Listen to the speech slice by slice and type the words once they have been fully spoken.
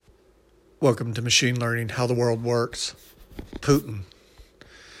Welcome to Machine Learning, How the World Works. Putin.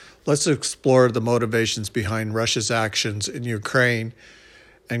 Let's explore the motivations behind Russia's actions in Ukraine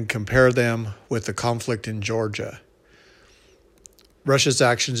and compare them with the conflict in Georgia. Russia's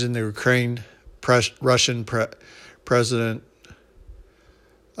actions in the Ukraine, Russian President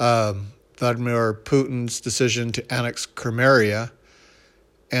Vladimir Putin's decision to annex Crimea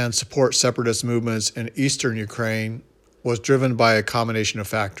and support separatist movements in eastern Ukraine was driven by a combination of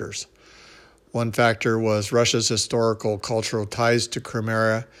factors. One factor was Russia's historical cultural ties to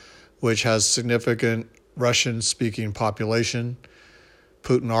Crimea, which has significant Russian-speaking population.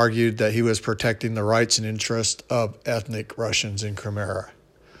 Putin argued that he was protecting the rights and interests of ethnic Russians in Crimea.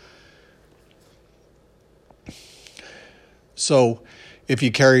 So, if you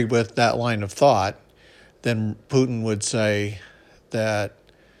carried with that line of thought, then Putin would say that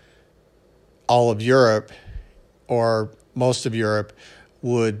all of Europe, or most of Europe,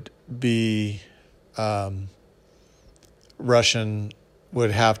 would be Russian.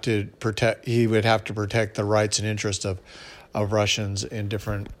 Would have to protect. He would have to protect the rights and interests of Russians in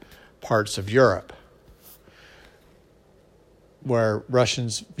different parts of Europe, where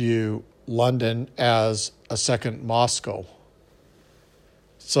Russians view London as a second Moscow.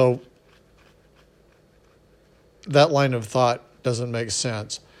 So that line of thought doesn't make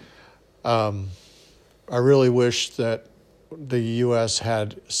sense. I really wish that the U.S.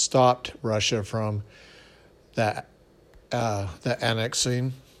 had stopped Russia from the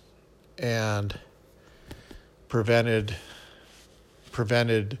annexing and prevented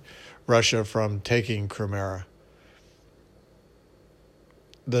Russia from taking Crimea.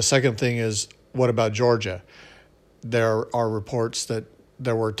 The second thing is, what about Georgia? There are reports that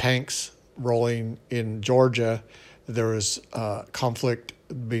there were tanks rolling in Georgia. There was conflict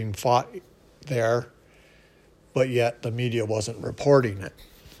being fought there, but yet the media wasn't reporting it.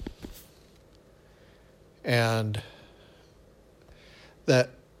 And that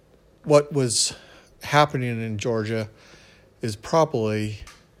what was happening in Georgia is probably,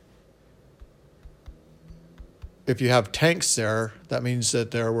 if you have tanks there, that means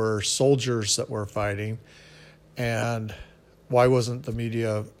that there were soldiers that were fighting. And why wasn't the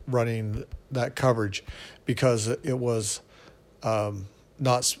media running that coverage? Because it was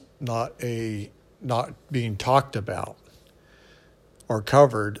not being talked about or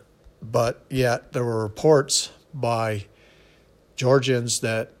covered, but yet there were reports by Georgians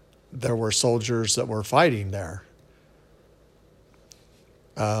that there were soldiers that were fighting there.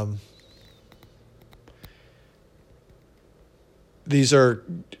 These are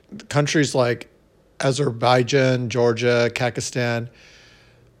countries like Azerbaijan, Georgia, Kazakhstan,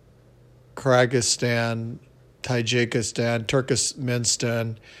 Kyrgyzstan, Tajikistan,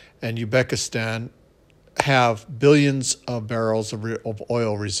 Turkmenistan, and Uzbekistan have billions of barrels of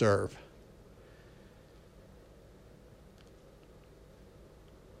oil reserve.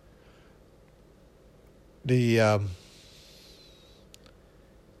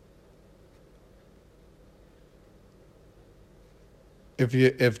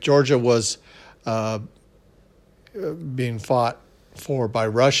 If Georgia was being fought for by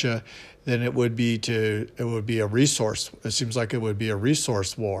Russia, then it would be a resource. It seems like it would be a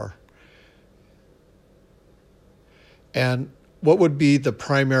resource war. And what would be the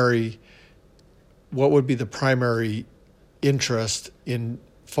primary interest in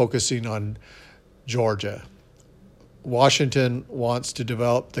focusing on Georgia? Washington wants to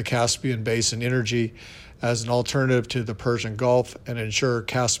develop the Caspian Basin energy as an alternative to the Persian Gulf and ensure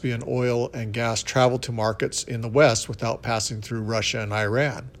Caspian oil and gas travel to markets in the West without passing through Russia and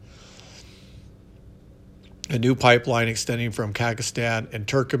Iran. A new pipeline extending from Kazakhstan and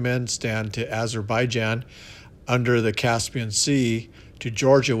Turkmenistan to Azerbaijan under the Caspian Sea to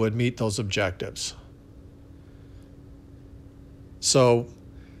Georgia would meet those objectives. So,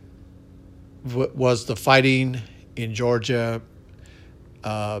 was the fighting in Georgia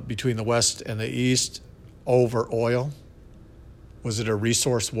between the West and the East over oil? Was it a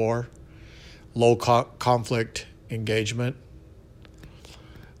resource war? Low conflict engagement?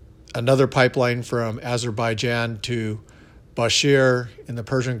 Another pipeline from Azerbaijan to Bashir in the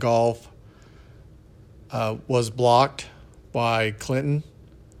Persian Gulf was blocked by Clinton,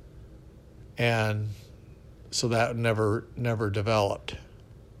 and so that never developed.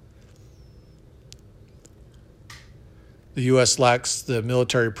 The U.S. lacks the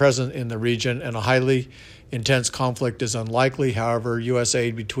military presence in the region, and a highly intense conflict is unlikely. However, U.S.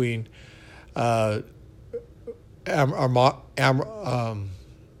 aid between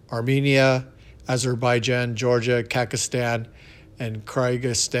Armenia, Azerbaijan, Georgia, Kazakhstan, and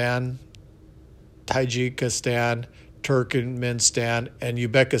Kyrgyzstan, Tajikistan, Turkmenistan, and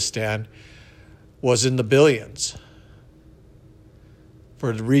Uzbekistan was in the billions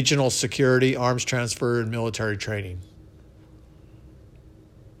for the regional security, arms transfer, and military training.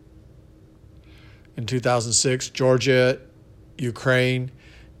 In 2006, Georgia, Ukraine,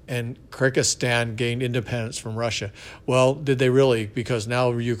 and Kyrgyzstan gained independence from Russia. Well, did they really? Because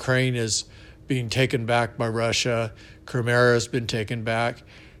now Ukraine is being taken back by Russia. Crimea has been taken back.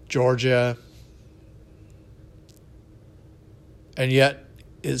 Georgia. And yet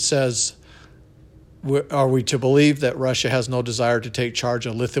it says, are we to believe that Russia has no desire to take charge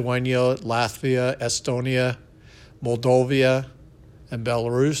of Lithuania, Latvia, Estonia, Moldova, and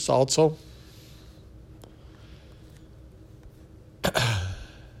Belarus also?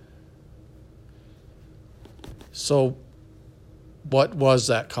 So what was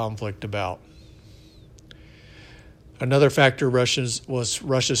that conflict about? Another factor was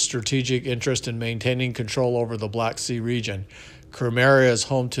Russia's strategic interest in maintaining control over the Black Sea region. Crimea is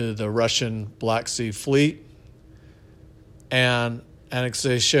home to the Russian Black Sea Fleet, and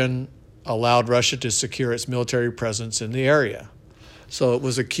annexation allowed Russia to secure its military presence in the area. So it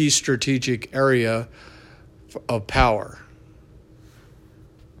was a key strategic area of power.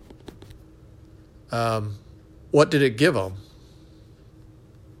 What did it give them?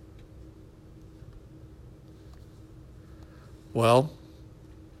 Well,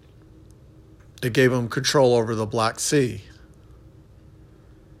 it gave them control over the Black Sea.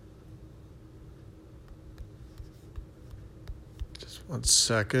 Just 1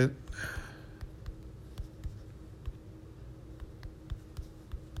 second.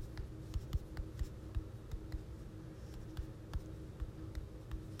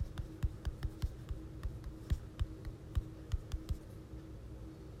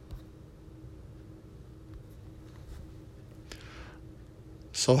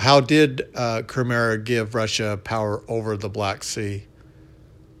 So how did Crimea give Russia power over the Black Sea?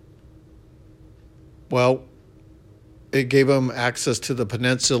 Well, it gave them access to the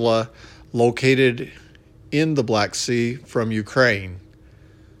peninsula located in the Black Sea from Ukraine.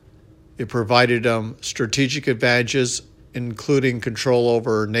 It provided them strategic advantages, including control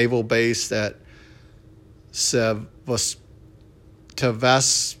over a naval base at Sevastopol,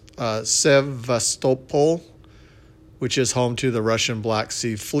 which is home to the Russian Black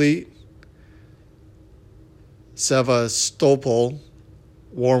Sea Fleet. Sevastopol,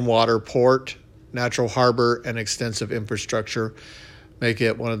 warm water port, natural harbor, and extensive infrastructure make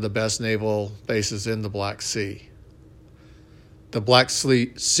it one of the best naval bases in the Black Sea. The Black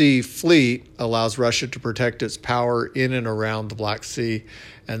Sea Fleet allows Russia to protect its power in and around the Black Sea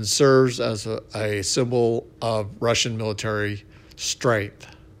and serves as a symbol of Russian military strength.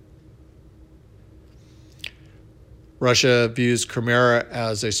 Russia views Crimea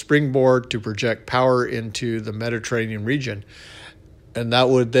as a springboard to project power into the Mediterranean region, and that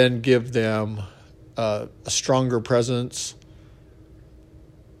would then give them a stronger presence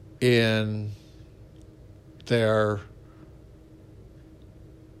in their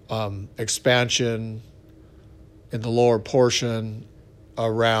expansion in the lower portion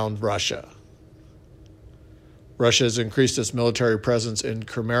around Russia. Russia has increased its military presence in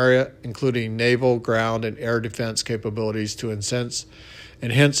Crimea, including naval, ground, and air defense capabilities to enhance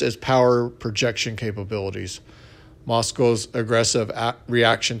its power projection capabilities. Moscow's aggressive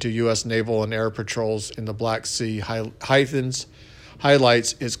reaction to U.S. naval and air patrols in the Black Sea highlights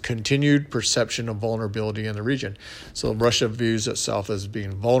its continued perception of vulnerability in the region. So Russia views itself as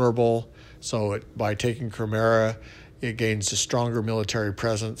being vulnerable. So by taking Crimea, it gains a stronger military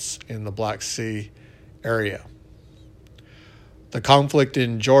presence in the Black Sea area. The conflict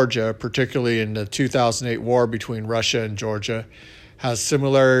in Georgia, particularly in the 2008 war between Russia and Georgia, has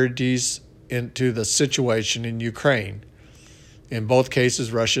similarities to the situation in Ukraine. In both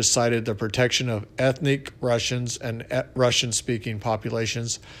cases, Russia cited the protection of ethnic Russians and Russian-speaking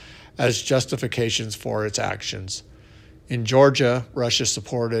populations as justifications for its actions. In Georgia, Russia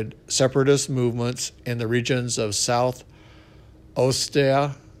supported separatist movements in the regions of South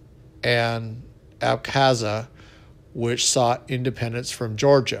Ossetia and Abkhazia, which sought independence from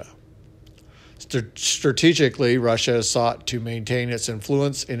Georgia. Strategically, Russia has sought to maintain its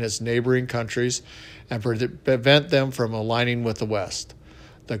influence in its neighboring countries and prevent them from aligning with the West.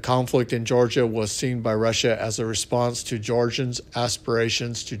 The conflict in Georgia was seen by Russia as a response to Georgians'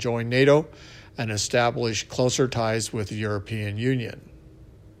 aspirations to join NATO and establish closer ties with the European Union.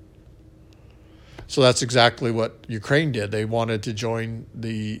 So that's exactly what Ukraine did. They wanted to join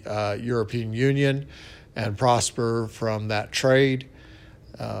the European Union and prosper from that trade,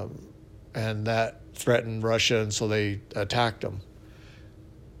 and that threatened Russia, and so they attacked them.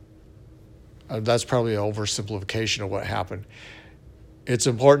 That's probably an oversimplification of what happened. It's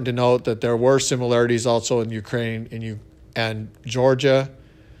important to note that there were similarities also in Ukraine and Georgia,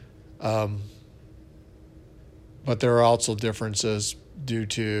 but there are also differences due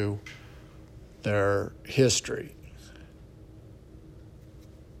to their history.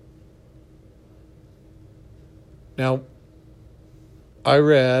 Now, I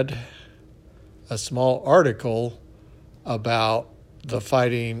read a small article about the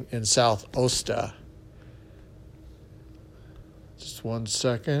fighting in South Osta. Just one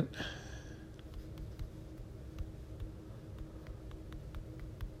second.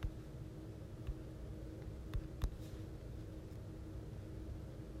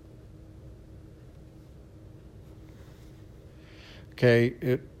 Okay,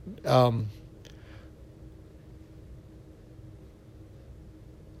 in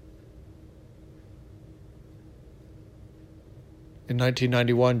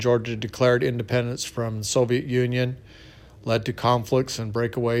 1991, Georgia declared independence from the Soviet Union, led to conflicts and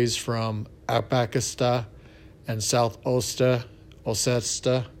breakaways from Abkhazia and South Ossetia.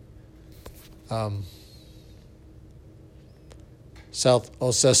 South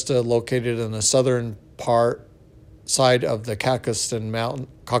Ossetia, located in the southern side of the Caucasus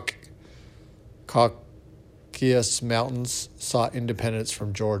Mountains, sought independence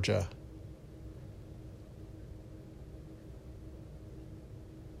from Georgia.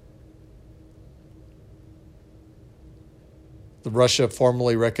 Russia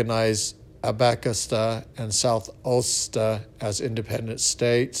formally recognized Abkhazia and South Ossetia as independent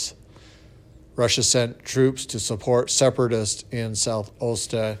states. Russia sent troops to support separatists in South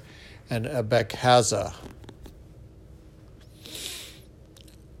Ossetia and Abkhazia.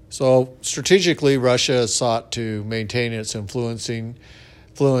 So strategically, Russia sought to maintain its influence in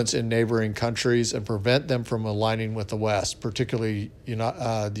neighboring countries and prevent them from aligning with the West, particularly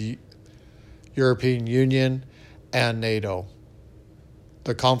the European Union and NATO.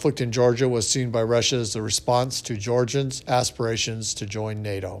 The conflict in Georgia was seen by Russia as a response to Georgians' aspirations to join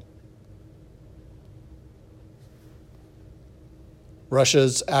NATO.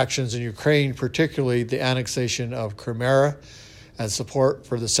 Russia's actions in Ukraine, particularly the annexation of Crimea and support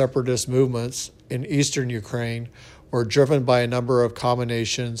for the separatist movements in eastern Ukraine, were driven by a number of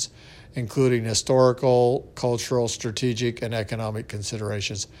combinations, including historical, cultural, strategic, and economic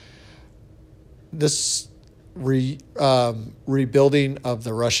considerations. This rebuilding of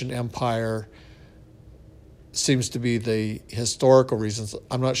the Russian Empire seems to be the historical reasons.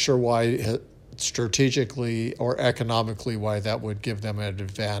 I'm not sure why strategically or economically why that would give them an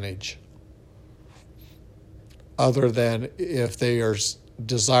advantage, other than if they are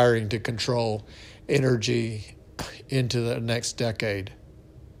desiring to control energy into the next decade.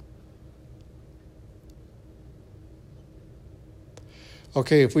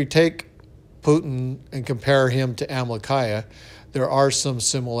 Okay, if we take Putin and compare him to Amalekiah, there are some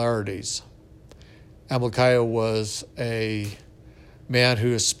similarities. Amalekiah was a man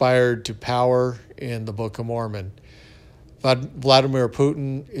who aspired to power in the Book of Mormon. Vladimir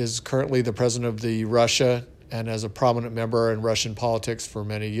Putin is currently the president of Russia and as a prominent member in Russian politics for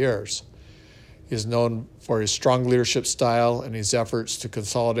many years. He is known for his strong leadership style and his efforts to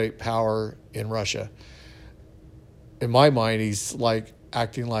consolidate power in Russia. In my mind, he's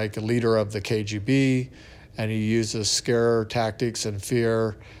acting like a leader of the KGB, and he uses scare tactics and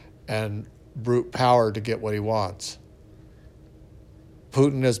fear and brute power to get what he wants.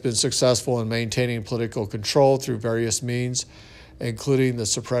 Putin has been successful in maintaining political control through various means, including the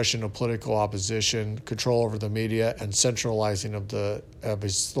suppression of political opposition, control over the media, and centralizing of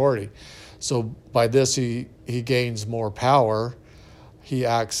his authority. So by this, he gains more power. He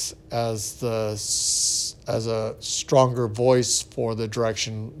acts as a stronger voice for the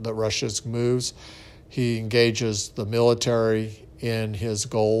direction that Russia moves. He engages the military in his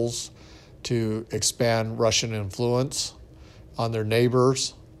goals to expand Russian influence on their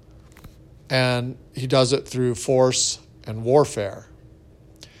neighbors, and he does it through force and warfare.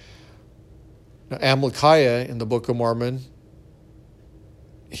 Now, Amalekiah in the Book of Mormon,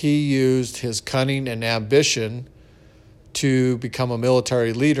 he used his cunning and ambition to become a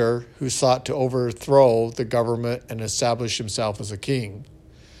military leader who sought to overthrow the government and establish himself as a king.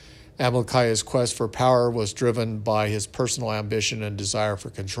 Amalekiah's quest for power was driven by his personal ambition and desire for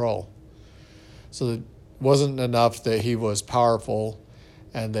control. So it wasn't enough that he was powerful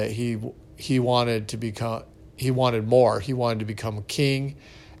and that he wanted more. He wanted to become a king,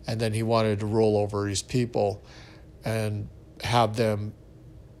 and then he wanted to rule over his people and have them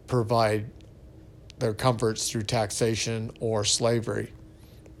provide their comforts through taxation or slavery.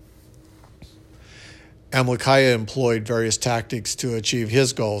 Amalekiah employed various tactics to achieve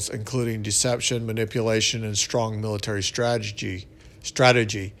his goals, including deception, manipulation, and strong military strategy.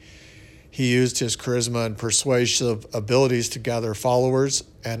 He used his charisma and persuasive abilities to gather followers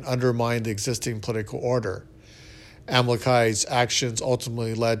and undermine the existing political order. Amalekiah's actions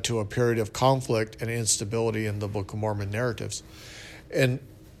ultimately led to a period of conflict and instability in the Book of Mormon narratives. And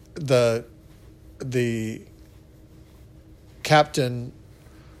the Captain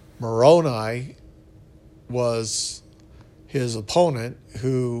Moroni was his opponent,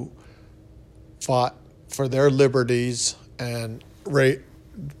 who fought for their liberties and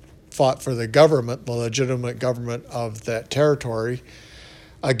fought for the government, the legitimate government of that territory,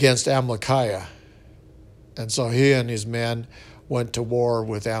 against Amalekiah. And so he and his men went to war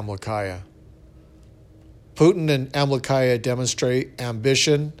with Amalekiah. Putin and Amalekiah demonstrate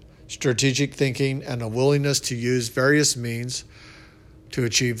ambition, strategic thinking, and a willingness to use various means to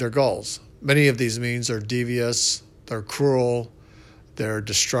achieve their goals. Many of these means are devious, they're cruel, they're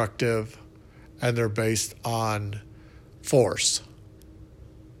destructive, and they're based on force.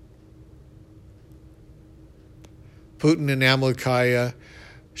 Putin and Amalekiah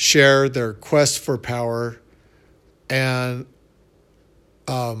share their quest for power and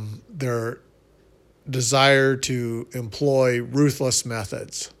their desire to employ ruthless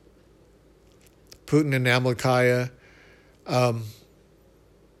methods. Putin and Amalekiah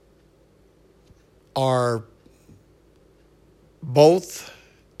are both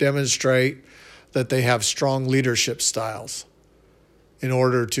demonstrate that they have strong leadership styles in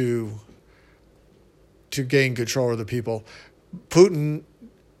order to gain control of the people. Putin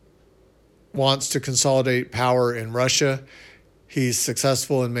wants to consolidate power in Russia. He's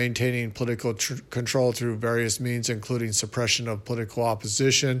successful in maintaining political control through various means, including suppression of political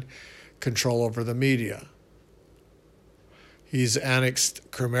opposition, control over the media. He's annexed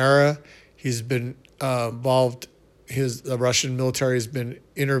Crimea. He's been involved. The Russian military has been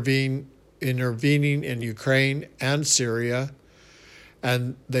intervening in Ukraine and Syria,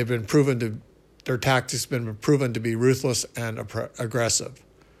 and their tactics have been proven to be ruthless and aggressive.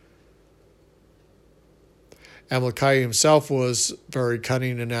 Amalekiah himself was very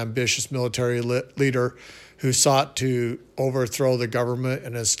cunning and ambitious military leader who sought to overthrow the government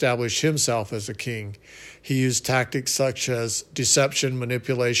and establish himself as a king. He used tactics such as deception,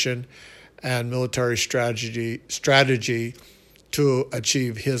 manipulation, and military strategy to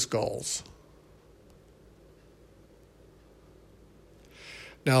achieve his goals.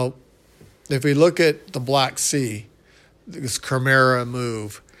 Now, if we look at the Black Sea, this Crimea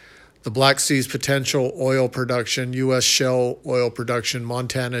move, the Black Sea's potential oil production, U.S. shale oil production,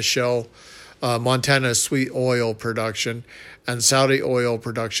 Montana sweet oil production, and Saudi oil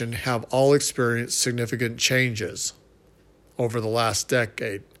production have all experienced significant changes over the last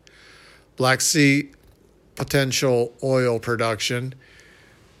decade. Black Sea potential oil production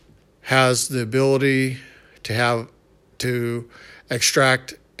has the ability to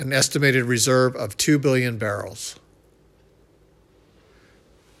extract an estimated reserve of 2 billion barrels.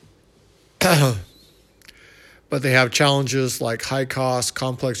 But they have challenges like high cost,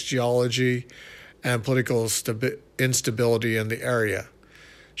 complex geology, and political instability in the area.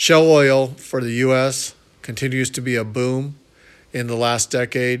 Shale oil for the U.S. continues to be a boom in the last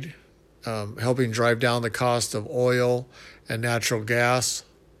decade, helping drive down the cost of oil and natural gas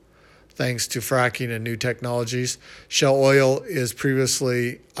thanks to fracking and new technologies. Shale oil is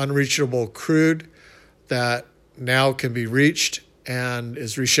previously unreachable crude that now can be reached and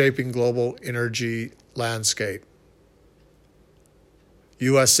is reshaping global energy landscape.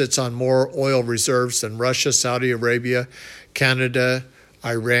 U.S. sits on more oil reserves than Russia, Saudi Arabia, Canada,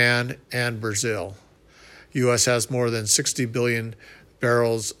 Iran, and Brazil. U.S. has more than 60 billion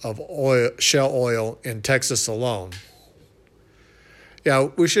barrels of shale oil in Texas alone. Yeah,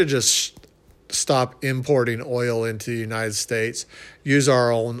 we should just stop importing oil into the United States, use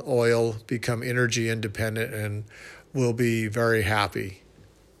our own oil, become energy independent, and we'll be very happy.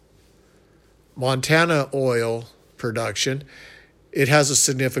 Montana oil production, it has a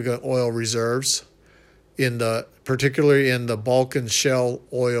significant oil reserves particularly in the Balkan shale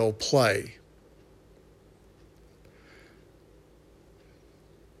oil play.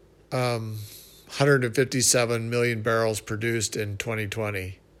 157 million barrels produced in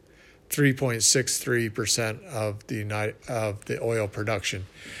 2020, 3.63% of the oil production.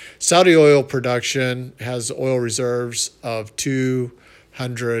 Saudi oil production has oil reserves of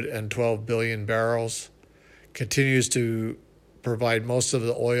 212 billion barrels, continues to provide most of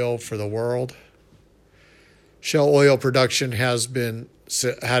the oil for the world. Shale oil production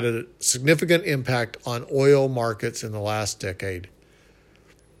had a significant impact on oil markets in the last decade.